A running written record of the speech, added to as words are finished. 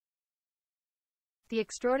The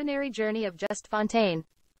extraordinary journey of Just Fontaine.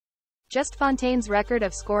 Just Fontaine's record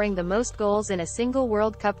of scoring the most goals in a single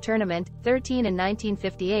World Cup tournament, 13 in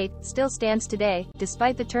 1958, still stands today,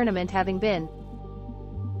 despite the tournament having been.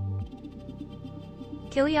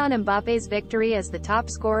 Kylian Mbappe's victory as the top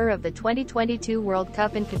scorer of the 2022 World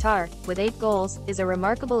Cup in Qatar, with 8 goals, is a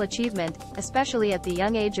remarkable achievement, especially at the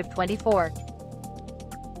young age of 24.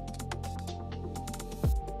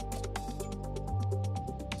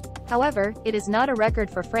 However, it is not a record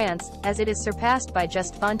for France, as it is surpassed by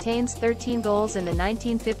Just Fontaine's 13 goals in the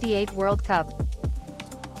 1958 World Cup.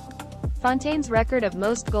 Fontaine's record of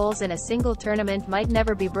most goals in a single tournament might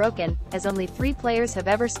never be broken, as only 3 players have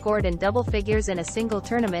ever scored in double figures in a single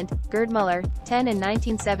tournament: Gerd Müller, 10 in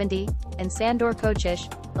 1970, and Sandor Kocic,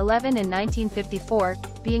 11 in 1954,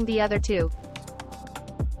 being the other 2.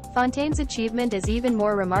 Fontaine's achievement is even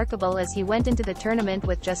more remarkable as he went into the tournament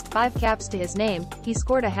with just 5 caps to his name. He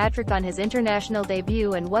scored a hat-trick on his international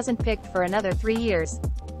debut and wasn't picked for another 3 years.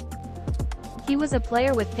 He was a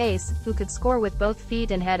player with pace, who could score with both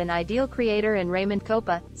feet and had an ideal creator in Raymond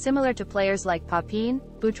Kopa, similar to players like Papin,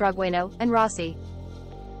 Butragueño, and Rossi.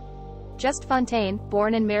 Just Fontaine,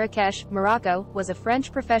 born in Marrakech, Morocco, was a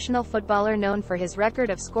French professional footballer known for his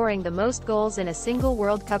record of scoring the most goals in a single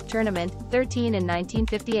World Cup tournament, 13 in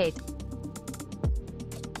 1958.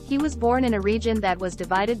 He was born in a region that was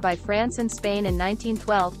divided by France and Spain in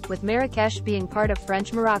 1912, with Marrakech being part of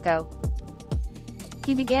French Morocco.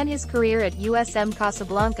 He began his career at USM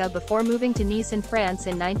Casablanca before moving to Nice in France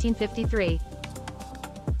in 1953.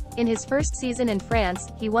 In his first season in France,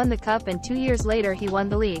 he won the cup, and 2 years later he won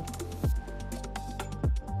the league.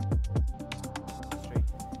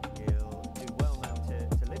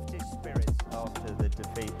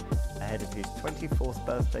 Ahead of his 24th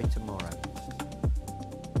birthday tomorrow.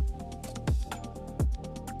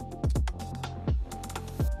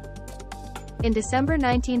 In December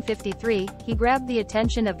 1953, he grabbed the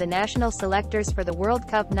attention of the national selectors for the World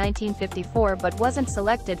Cup 1954 but wasn't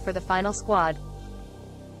selected for the final squad.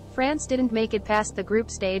 France didn't make it past the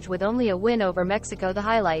group stage with only a win over Mexico the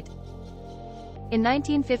highlight. In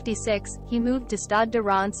 1956, he moved to Stade de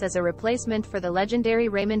Reims as a replacement for the legendary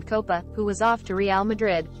Raymond Kopa, who was off to Real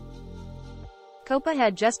Madrid. Kopa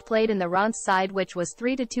had just played in the Reims side, which was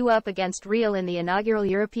 3-2 up against Real in the inaugural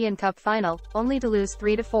European Cup final, only to lose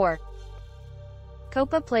 3-4.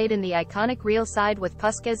 Kopa played in the iconic Real side with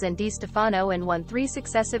Puskas and Di Stefano and won 3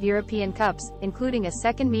 successive European Cups, including a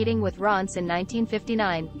second meeting with Reims in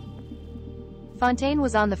 1959. Fontaine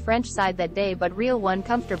was on the French side that day, but Real won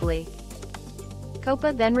comfortably.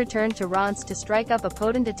 Kopa then returned to Reims to strike up a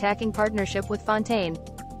potent attacking partnership with Fontaine.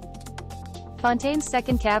 Fontaine's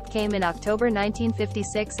second cap came in October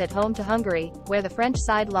 1956 at home to Hungary, where the French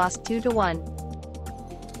side lost 2-1.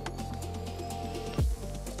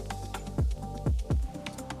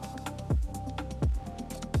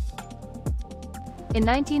 In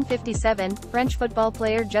 1957, French football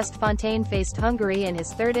player Just Fontaine faced Hungary in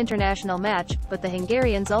his 3rd international match, but the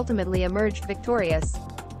Hungarians ultimately emerged victorious.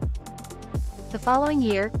 The following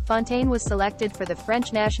year, Fontaine was selected for the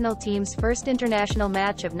French national team's first international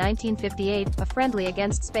match of 1958, a friendly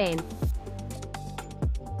against Spain.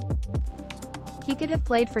 He could have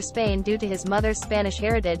played for Spain due to his mother's Spanish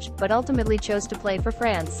heritage, but ultimately chose to play for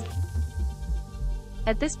France.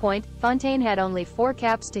 At this point, Fontaine had only 4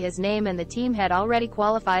 caps to his name and the team had already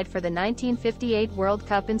qualified for the 1958 World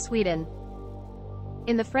Cup in Sweden.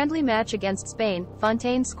 In the friendly match against Spain,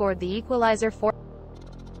 Fontaine scored the equalizer 4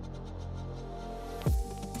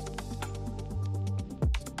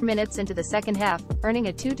 minutes into the second half, earning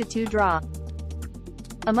a 2-2 draw.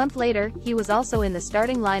 A month later, he was also in the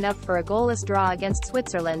starting lineup for a goalless draw against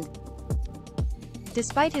Switzerland.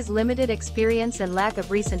 Despite his limited experience and lack of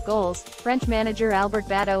recent goals, French manager Albert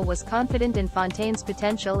Bateau was confident in Fontaine's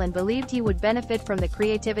potential and believed he would benefit from the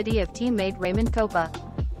creativity of teammate Raymond Kopa.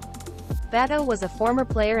 Bateau was a former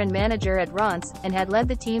player and manager at Reims, and had led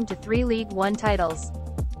the team to 3 Ligue 1 titles.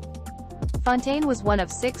 Fontaine was one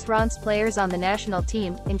of 6 Reims players on the national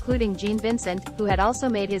team, including Jean Vincent, who had also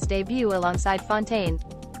made his debut alongside Fontaine.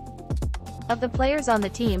 Of the players on the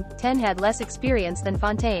team, 10 had less experience than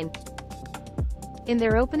Fontaine. In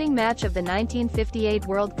their opening match of the 1958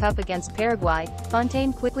 World Cup against Paraguay,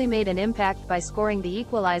 Fontaine quickly made an impact by scoring the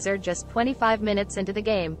equalizer just 25 minutes into the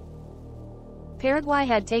game. Paraguay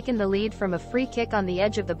had taken the lead from a free kick on the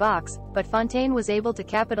edge of the box, but Fontaine was able to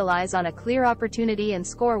capitalize on a clear opportunity and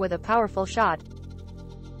score with a powerful shot.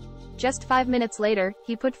 Just 5 minutes later,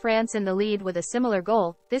 he put France in the lead with a similar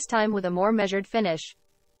goal, this time with a more measured finish.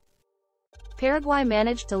 Paraguay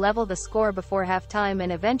managed to level the score before halftime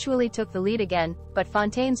and eventually took the lead again, but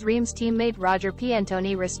Fontaine's Reims teammate Roger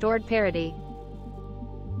Piantoni restored parity.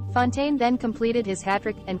 Fontaine then completed his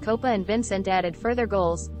hat-trick, and Copa and Vincent added further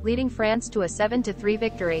goals, leading France to a 7-3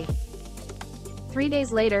 victory. 3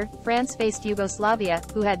 days later, France faced Yugoslavia,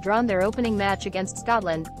 who had drawn their opening match against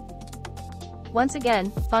Scotland. Once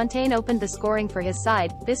again, Fontaine opened the scoring for his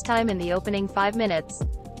side, this time in the opening 5 minutes.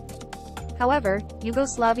 However,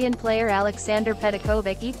 Yugoslavian player Aleksandar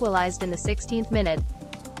Petkovic equalized in the 16th minute.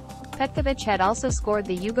 Petkovic had also scored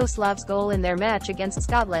the Yugoslavs' goal in their match against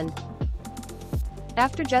Scotland.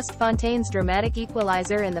 After Just Fontaine's dramatic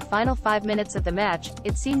equalizer in the final 5 minutes of the match,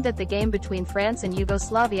 it seemed that the game between France and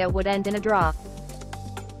Yugoslavia would end in a draw.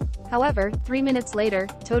 However, 3 minutes later,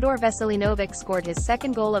 Todor Veselinovic scored his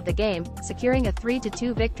second goal of the game, securing a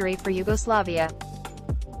 3-2 victory for Yugoslavia.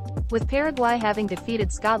 With Paraguay having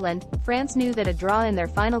defeated Scotland, France knew that a draw in their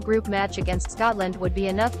final group match against Scotland would be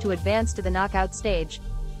enough to advance to the knockout stage.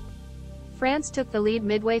 France took the lead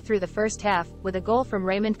midway through the first half, with a goal from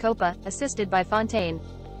Raymond Copa, assisted by Fontaine.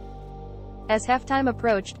 As halftime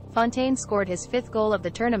approached, Fontaine scored his 5th goal of the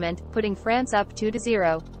tournament, putting France up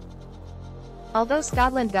 2-0. Although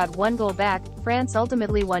Scotland got 1 goal back, France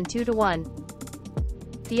ultimately won 2-1.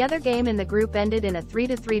 The other game in the group ended in a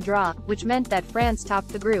 3-3 draw, which meant that France topped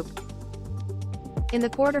the group. In the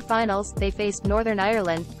quarter-finals, they faced Northern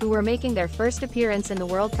Ireland, who were making their first appearance in the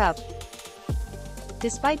World Cup.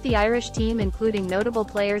 Despite the Irish team including notable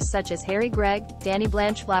players such as Harry Gregg, Danny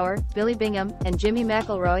Blanchflower, Billy Bingham, and Jimmy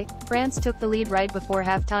McIlroy, France took the lead right before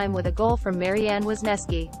halftime with a goal from Marianne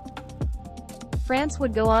Wisniewski. France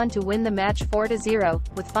would go on to win the match 4-0,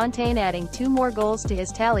 with Fontaine adding 2 more goals to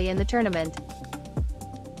his tally in the tournament.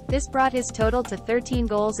 This brought his total to 13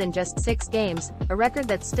 goals in just 6 games, a record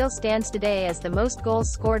that still stands today as the most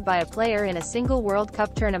goals scored by a player in a single World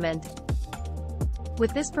Cup tournament.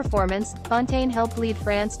 With this performance, Fontaine helped lead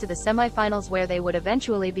France to the semi-finals where they would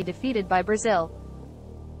eventually be defeated by Brazil.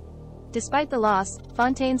 Despite the loss,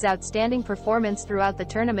 Fontaine's outstanding performance throughout the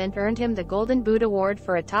tournament earned him the Golden Boot Award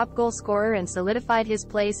for a top goal scorer and solidified his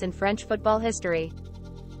place in French football history.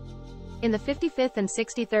 In the 55th and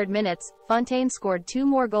 63rd minutes, Fontaine scored 2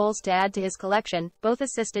 more goals to add to his collection, both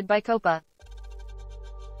assisted by Copa.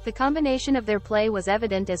 The combination of their play was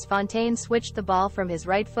evident as Fontaine switched the ball from his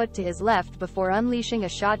right foot to his left before unleashing a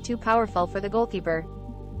shot too powerful for the goalkeeper.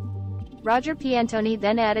 Roger Piantoni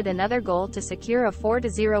then added another goal to secure a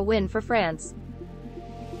 4-0 win for France.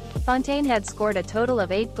 Fontaine had scored a total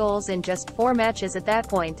of 8 goals in just 4 matches at that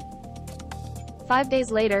point. 5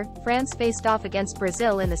 days later, France faced off against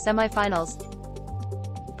Brazil in the semi-finals.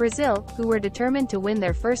 Brazil, who were determined to win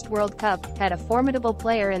their first World Cup, had a formidable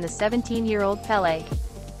player in the 17-year-old Pele.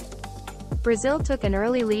 Brazil took an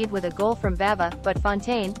early lead with a goal from Vava, but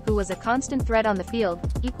Fontaine, who was a constant threat on the field,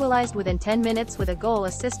 equalized within 10 minutes with a goal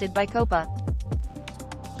assisted by Copa.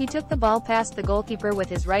 He took the ball past the goalkeeper with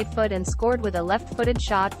his right foot and scored with a left-footed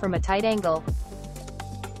shot from a tight angle.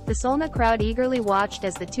 The Solna crowd eagerly watched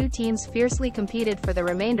as the two teams fiercely competed for the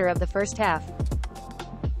remainder of the first half.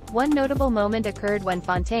 One notable moment occurred when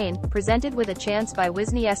Fontaine, presented with a chance by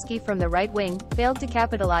Wisniewski from the right wing, failed to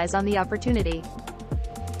capitalize on the opportunity.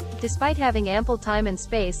 Despite having ample time and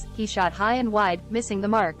space, he shot high and wide, missing the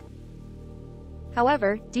mark.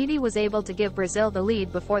 However, Didi was able to give Brazil the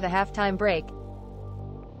lead before the halftime break.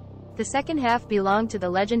 The second half belonged to the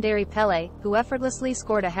legendary Pele, who effortlessly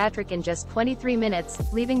scored a hat-trick in just 23 minutes,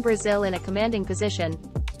 leaving Brazil in a commanding position.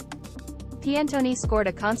 Piantoni scored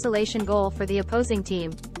a consolation goal for the opposing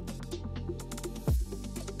team.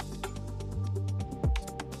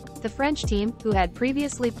 The French team, who had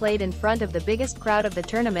previously played in front of the biggest crowd of the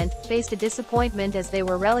tournament, faced a disappointment as they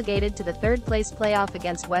were relegated to the third-place playoff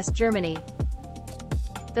against West Germany.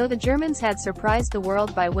 Though the Germans had surprised the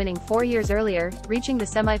world by winning 4 years earlier, reaching the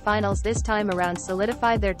semi-finals this time around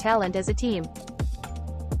solidified their talent as a team.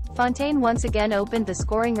 Fontaine once again opened the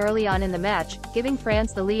scoring early on in the match, giving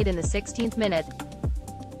France the lead in the 16th minute.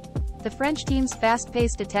 The French team's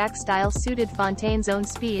fast-paced attack style suited Fontaine's own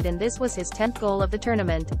speed, and this was his 10th goal of the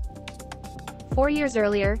tournament. 4 years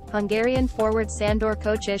earlier, Hungarian forward Sandor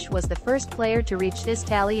Kocsis was the first player to reach this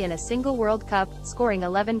tally in a single World Cup, scoring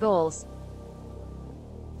 11 goals.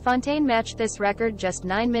 Fontaine matched this record just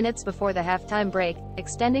 9 minutes before the halftime break,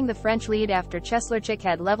 extending the French lead after Česlerčík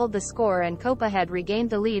had leveled the score and Copa had regained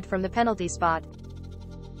the lead from the penalty spot.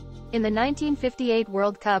 In the 1958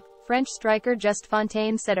 World Cup, French striker Just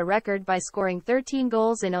Fontaine set a record by scoring 13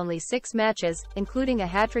 goals in only 6 matches, including a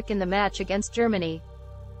hat-trick in the match against Germany.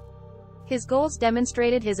 His goals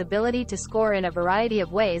demonstrated his ability to score in a variety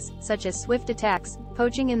of ways, such as swift attacks,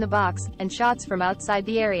 poaching in the box, and shots from outside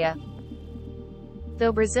the area.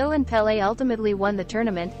 Though Brazil and Pele ultimately won the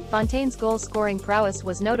tournament, Fontaine's goal-scoring prowess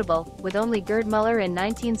was notable, with only Gerd Müller in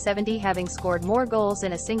 1970 having scored more goals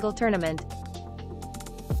in a single tournament.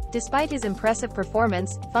 Despite his impressive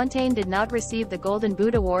performance, Fontaine did not receive the Golden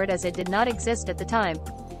Boot award as it did not exist at the time.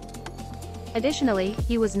 Additionally,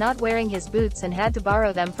 he was not wearing his boots and had to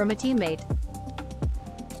borrow them from a teammate.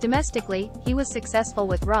 Domestically, he was successful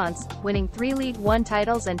with Reims, winning 3 League One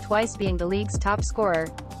titles and twice being the league's top scorer.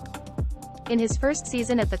 In his first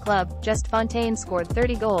season at the club, Just Fontaine scored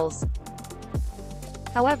 30 goals.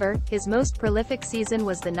 However, his most prolific season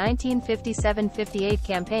was the 1957-58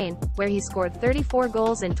 campaign, where he scored 34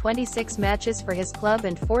 goals in 26 matches for his club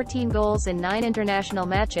and 14 goals in 9 international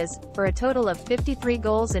matches, for a total of 53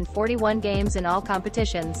 goals in 41 games in all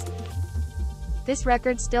competitions. This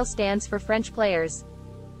record still stands for French players.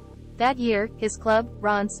 That year, his club,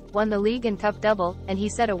 Reims, won the league and cup double, and he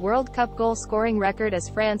set a World Cup goal-scoring record as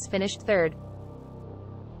France finished third.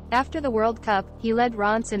 After the World Cup, he led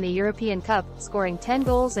Reims in the European Cup, scoring 10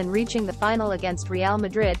 goals and reaching the final against Real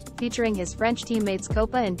Madrid, featuring his French teammates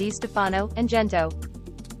Copa and Di Stefano, and Gento.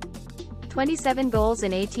 27 goals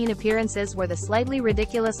in 18 appearances were the slightly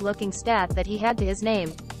ridiculous-looking stat that he had to his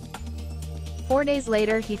name. 4 days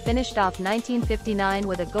later he finished off 1959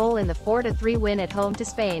 with a goal in the 4-3 win at home to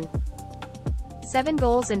Spain. 7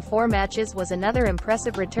 goals in 4 matches was another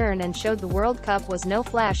impressive return and showed the World Cup was no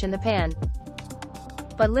flash in the pan.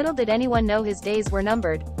 But little did anyone know his days were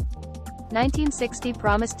numbered. 1960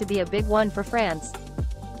 promised to be a big one for France.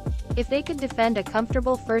 If they could defend a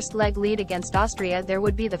comfortable first-leg lead against Austria, there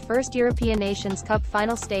would be the first European Nations Cup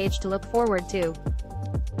final stage to look forward to.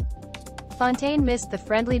 Fontaine missed the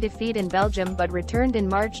friendly defeat in Belgium but returned in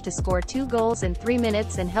March to score 2 goals in 3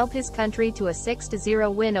 minutes and help his country to a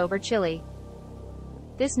 6-0 win over Chile.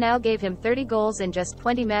 This now gave him 30 goals in just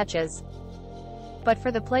 20 matches. But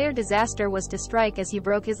for the player, disaster was to strike as he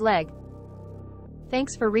broke his leg.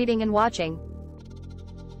 Thanks for reading and watching.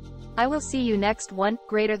 I will see you next one.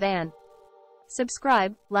 Greater than.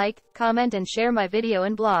 Subscribe, like, comment and share my video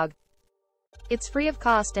and blog. It's free of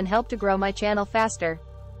cost and help to grow my channel faster.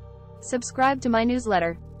 Subscribe to my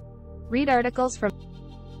newsletter. Read articles from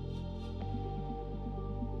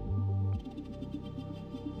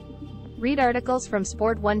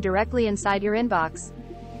Sport 1 directly inside your inbox.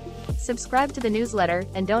 Subscribe to the newsletter,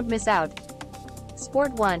 and don't miss out.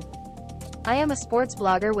 Sport 1. I am a sports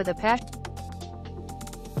blogger with a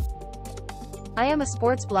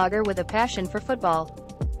passion for football.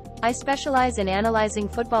 I specialize in analyzing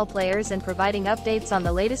football players and providing updates on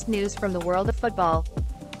the latest news from the world of football.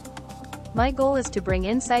 My goal is to bring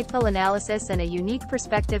insightful analysis and a unique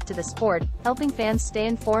perspective to the sport, helping fans stay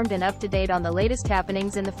informed and up to date on the latest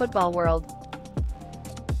happenings in the football world.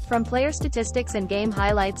 From player statistics and game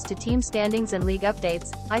highlights to team standings and league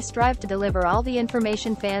updates, I strive to deliver all the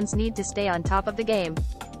information fans need to stay on top of the game.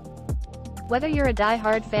 Whether you're a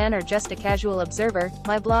die-hard fan or just a casual observer,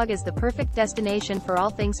 my blog is the perfect destination for all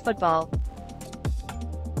things football.